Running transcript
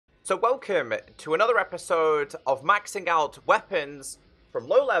So welcome to another episode of maxing out weapons from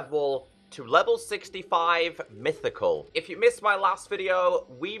low level to level 65 mythical. If you missed my last video,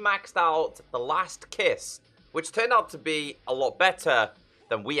 we maxed out the Last Kiss, which turned out to be a lot better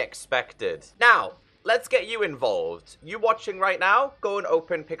than we expected. Now, let's get you involved. You watching right now, go and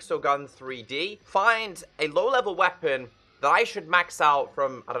open Pixel Gun 3D. Find a low level weapon that I should max out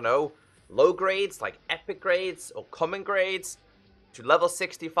from, I don't know, low grades like epic grades or common grades to level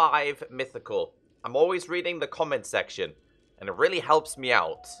 65 mythical. I'm always reading the comment section and it really helps me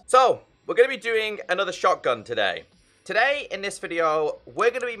out. So, we're going to be doing another shotgun today. Today, in this video, we're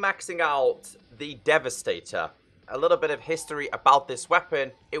going to be maxing out the Devastator. A little bit of history about this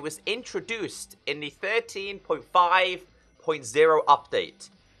weapon. It was introduced in the 13.5.0 update,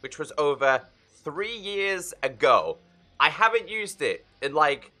 which was over 3 years ago. I haven't used it in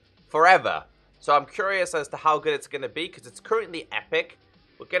like forever, so I'm curious as to how good it's going to be because it's currently epic.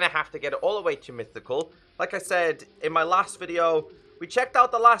 We're going to have to get it all the way to mythical. Like I said in my last video, we checked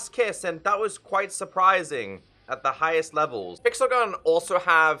out the Last Kiss and that was quite surprising at the highest levels. Pixel Gun also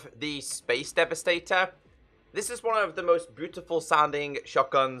have the Space Devastator. This is one of the most beautiful sounding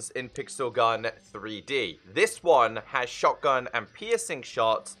shotguns in Pixel Gun 3D. This one has shotgun and piercing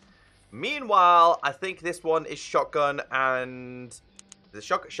shots. Meanwhile, I think this one is shotgun and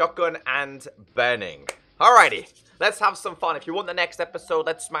shotgun and burning. Alrighty, let's have some fun. If you want the next episode,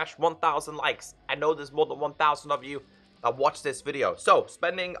 let's smash 1,000 likes. I know there's more than 1,000 of you that watch this video. So,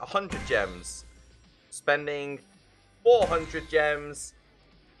 spending 100 gems, spending 400 gems,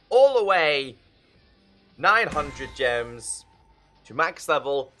 all the way 900 gems to max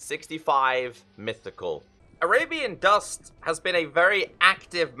level 65 mythical. Arabian Dust has been a very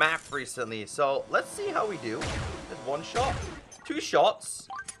active map recently, so let's see how we do. There's one shot, 2 shots.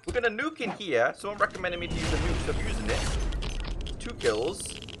 We're gonna nuke in here. Someone recommended me to use a nuke, so I'm using it. 2 kills.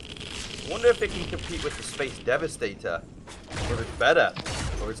 Wonder if it can compete with the Space Devastator. Or if it's better.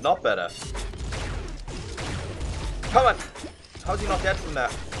 Or it's not better. Come on! How's he not dead from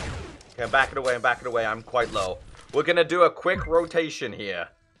that? Okay, I'm backing away, I'm quite low. We're gonna do a quick rotation here.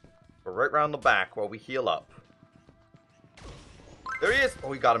 We're right round the back while we heal up. There he is! Oh,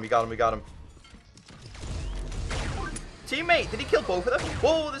 we got him. Teammate, did he kill both of them?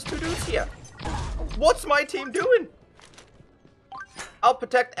 Whoa, there's 2 dudes here. What's my team doing? I'll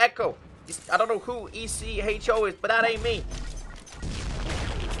protect ECKO. I don't know who ECKO is, but that ain't me.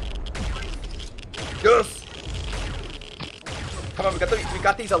 Yes! Come on, we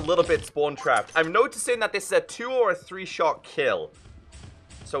got these a little bit spawn trapped. I'm noticing that this is a 2 or a 3 shot kill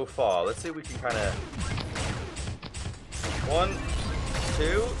so far. Let's see if we can kind of 1,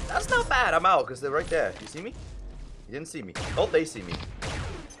 2. That's not bad. I'm out because they're right there. You see me? You didn't see me. Oh, they see me.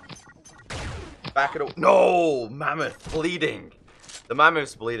 Back it up. No! Mammoth bleeding. The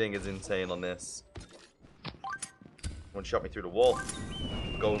Mammoth's bleeding is insane on this. One shot me through the wall.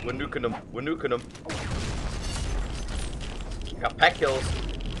 We're nuking them. We're nuking them. Got pet kills.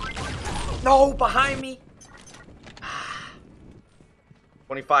 No! Behind me!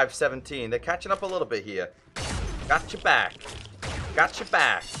 25-17. They're catching up a little bit here. Got your back. Got your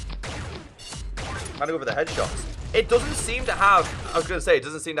back. Trying to go over the headshots. It doesn't seem to have, I was going to say, it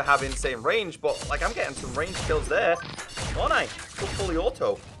doesn't seem to have insane range, but, like, I'm getting some range kills there. Aren't I? Go fully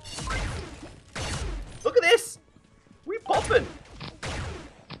auto. Look at this! We popping!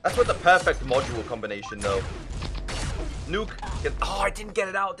 That's what the perfect module combination, though. Nuke. Oh, I didn't get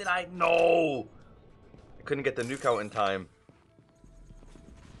it out, did I? No! I couldn't get the nuke out in time.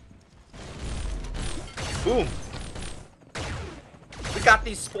 Boom! We got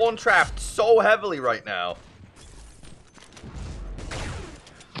these spawn trapped so heavily right now.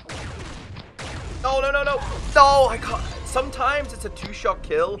 No, no, no, no. No, I can't. Sometimes it's a 2-shot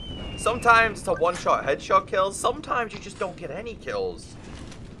kill. Sometimes it's a 1-shot headshot kill. Sometimes you just don't get any kills.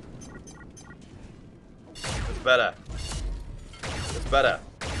 It's better. It's better.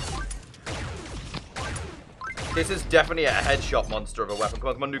 This is definitely a headshot monster of a weapon.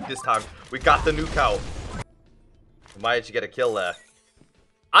 Come on, nuke this time. We got the nuke out. We might actually get a kill there.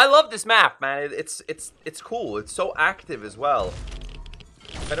 I love this map, man. It's cool. It's so active as well.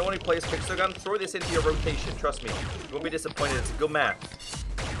 If anyone who plays Pixel Gun, throw this into your rotation. Trust me. You won't be disappointed. It's a good map.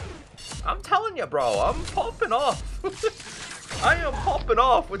 I'm telling you, bro. I'm popping off. I am popping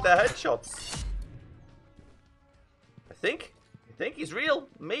off with the headshots. I think he's real.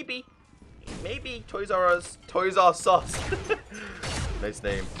 Maybe. Maybe. Toys R Us. Toys R Us. Nice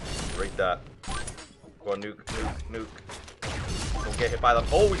name. Break that. Go on, nuke, nuke, nuke. Don't get hit by them.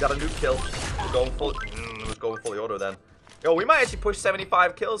 Oh, we got a nuke kill. We're going full. Let's go fully auto then. Yo, we might actually push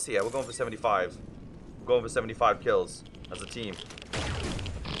 75 kills here. We're going for 75. We're going for 75 kills as a team.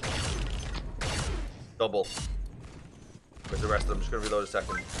 Double. Where's the rest of them? I'm just gonna reload a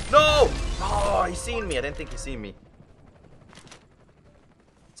second. No! Oh, he's seen me. I didn't think he seen me.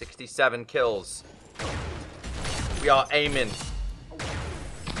 67 kills. We are aiming.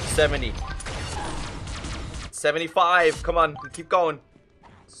 70. 75. Come on, we keep going.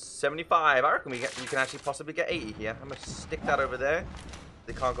 75. I reckon we can actually possibly get 80 here. I'm gonna stick that over there.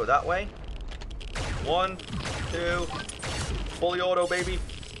 They can't go that way. 1, 2. Fully auto, baby.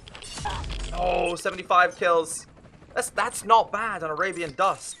 Oh, 75 kills. That's not bad on Arabian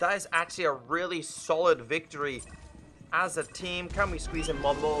Dust. That is actually a really solid victory as a team. Can we squeeze in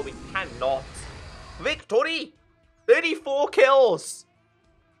one more? We cannot. Victory! 34 kills.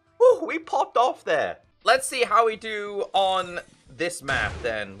 Woo, we popped off there. Let's see how we do on this map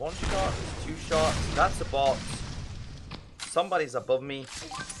then. 1 shot, 2 shots. That's a bot. Somebody's above me.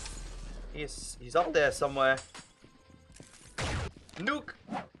 He's up there somewhere. Nuke!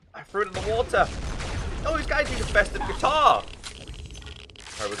 I threw it in the water. Oh, this guy's using festive guitar.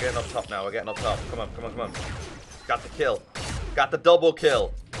 Alright, we're getting up top now. We're getting up top. Come on, come on, come on. Got the kill. Got the double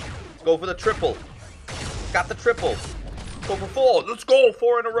kill. Let's go for the triple. Got the triple. Let's go for 4. Let's go.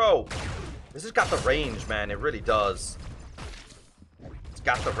 4 in a row. This has got the range, man. It really does. It's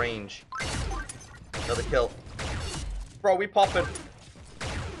got the range. Another kill. Bro, we popping.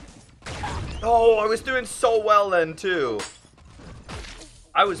 Oh, I was doing so well then, too.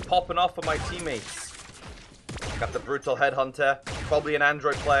 I was popping off for my teammates. Got the brutal headhunter. Probably an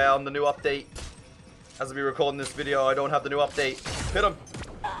Android player on the new update. As we recording this video, I don't have the new update. Hit him.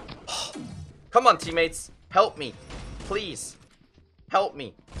 Come on, teammates. Help me. Please. Help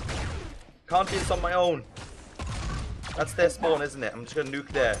me. Can't do this on my own. That's their spawn, isn't it? I'm just gonna nuke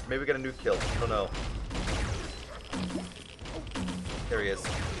there. Maybe we get a nuke kill. I don't know. There he is.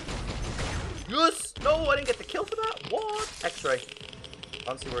 Yes! No, I didn't get the kill for that. What? X-ray.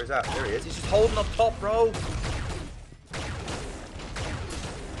 Can't see where he's at. There he is. He's just holding up top, bro.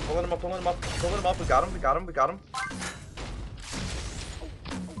 Pulling him up, pulling him up, pulling him up. We got him, we got him, we got him.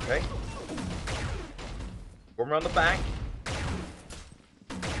 Okay. Going around the back.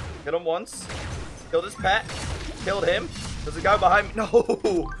 Hit him once. Killed his pet. Killed him. There's a guy behind me.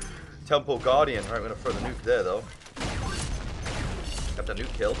 No! Temple Guardian. Alright, we're gonna throw the nuke there, though. Got the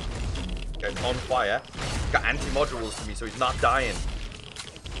nuke kill. Guy's on fire. Got anti-modules to me, so he's not dying.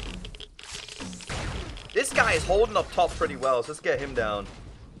 This guy is holding up top pretty well, so let's get him down.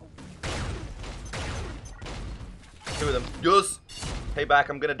 2 of them. Yes! Payback,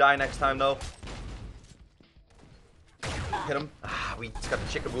 I'm gonna die next time, though. Hit him. Ah, we just got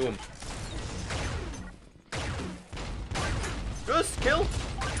the chick-a-boom. Yes! Kill!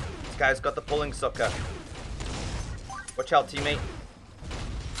 This guy's got the pulling sucker. Watch out, teammate.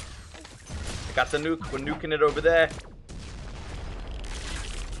 I got the nuke. We're nuking it over there.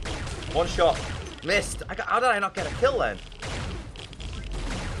 1 shot. Missed. How did I not get a kill then?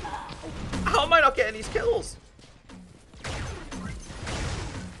 How am I not getting these kills?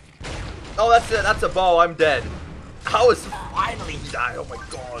 Oh, that's it. That's a bow. I'm dead. I was finally died. Oh my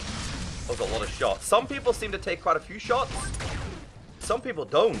god. That was a lot of shots. Some people seem to take quite a few shots. Some people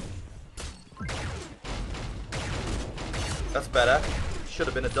don't. That's better. Should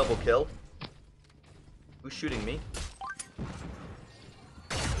have been a double kill. Who's shooting me?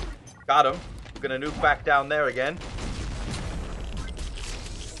 Got him. I'm gonna nuke back down there again.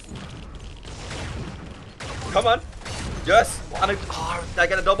 Come on. Yes. And did I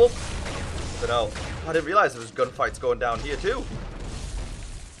get a double? But no. I didn't realize there was gunfights going down here too.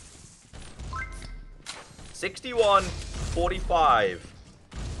 61-45.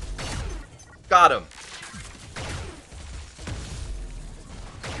 Got him.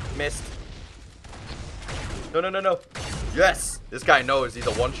 Missed. No, no, no, no. Yes! This guy knows he's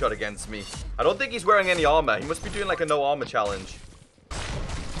a one-shot against me. I don't think he's wearing any armor. He must be doing like a no armor challenge.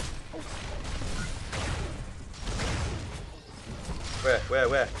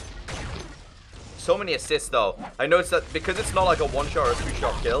 Where? So many assists though. I noticed that because it's not like a one-shot or a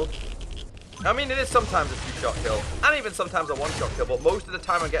two-shot kill. I mean, it is sometimes a two-shot kill. And even sometimes a one-shot kill. But most of the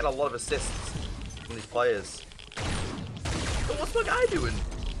time I'm getting a lot of assists from these players. So what's my guy doing?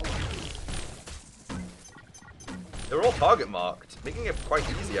 They're all target marked, making it quite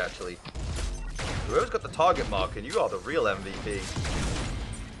easy actually. Whoever's got the target mark, and you are the real MVP.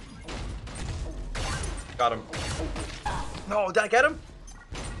 Got him. No, did I get him?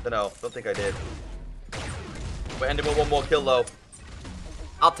 No, don't think I did. We're ending with one more kill though.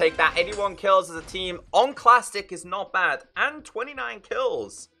 I'll take that. 81 kills as a team. On Classic is not bad. And 29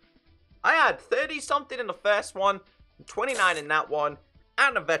 kills. I had 30 something in the first one, 29 in that one,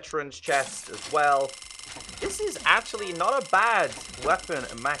 and a veteran's chest as well. This is actually not a bad weapon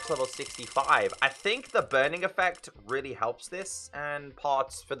at max level 65. I think the burning effect really helps this, and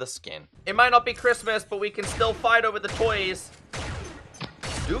parts for the skin. It might not be Christmas, but we can still fight over the toys.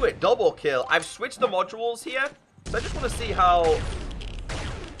 Do it, double kill. I've switched the modules here, so I just want to see how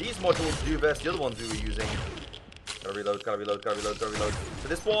these modules do versus the other ones we were using. Gotta reload, gotta reload, gotta reload, gotta reload. So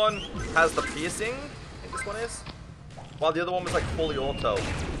this one has the piercing, I think this one is, while the other one was like fully auto.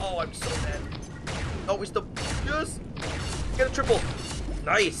 Oh, I'm so dead. Oh, we still... Yes! Get a triple!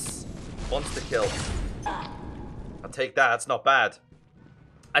 Nice! Monster kill. I'll take that. That's not bad.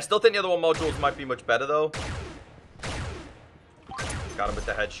 I still think the other one modules might be much better, though. Got him with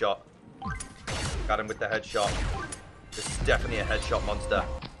the headshot. Got him with the headshot. This is definitely a headshot monster.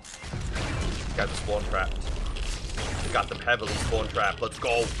 These guys are spawn trapped. Got them heavily spawn trapped. Let's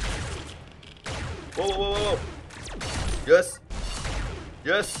go. Whoa, whoa, whoa, whoa, whoa. Yes.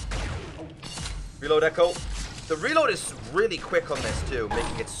 Yes. Reload Echo. The reload is really quick on this too,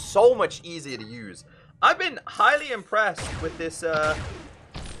 making it so much easier to use. I've been highly impressed with this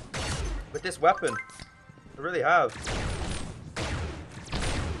weapon. I really have.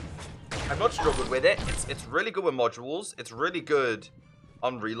 I've not struggled with it. It's really good with modules. It's really good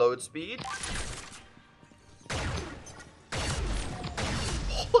on reload speed.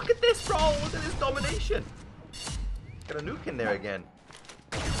 Oh, look at this, bro! Look at this domination. Got a nuke in there again.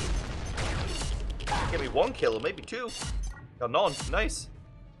 Give me one kill, or maybe two. Got none. Nice.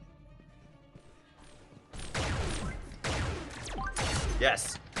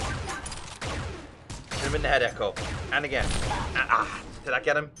 Yes. Hit him in the head, Echo. And again. Did I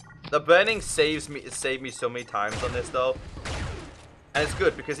get him? The burning saved me so many times on this, though. And it's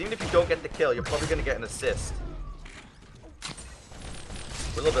good, because even if you don't get the kill, you're probably going to get an assist.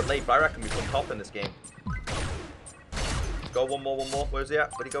 We're a little bit late, but I reckon we come top in this game. Let's go, one more, one more. Where's he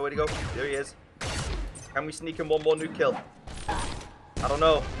at? Where'd he go, where'd he go? There he is. Can we sneak in one more new kill? I don't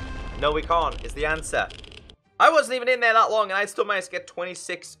know. No, we can't, is the answer. I wasn't even in there that long, and I still managed to get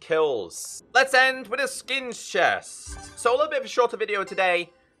 26 kills. Let's end with a skins chest. So a little bit of a shorter video today.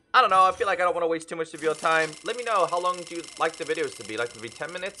 I don't know, I feel like I don't want to waste too much of your time. Let me know, how long do you like the videos to be? Like to be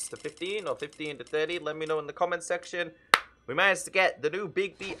 10 minutes to 15 or 15 to 30? Let me know in the comment section. We managed to get the new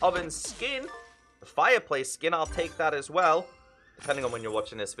Big B Oven skin. The fireplace skin, I'll take that as well. Depending on when you're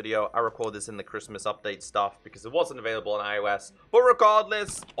watching this video, I record this in the Christmas update stuff because it wasn't available on iOS. But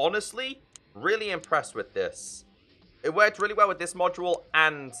regardless, honestly, really impressed with this. It worked really well with this module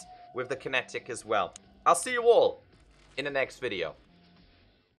and with the kinetic as well. I'll see you all in the next video.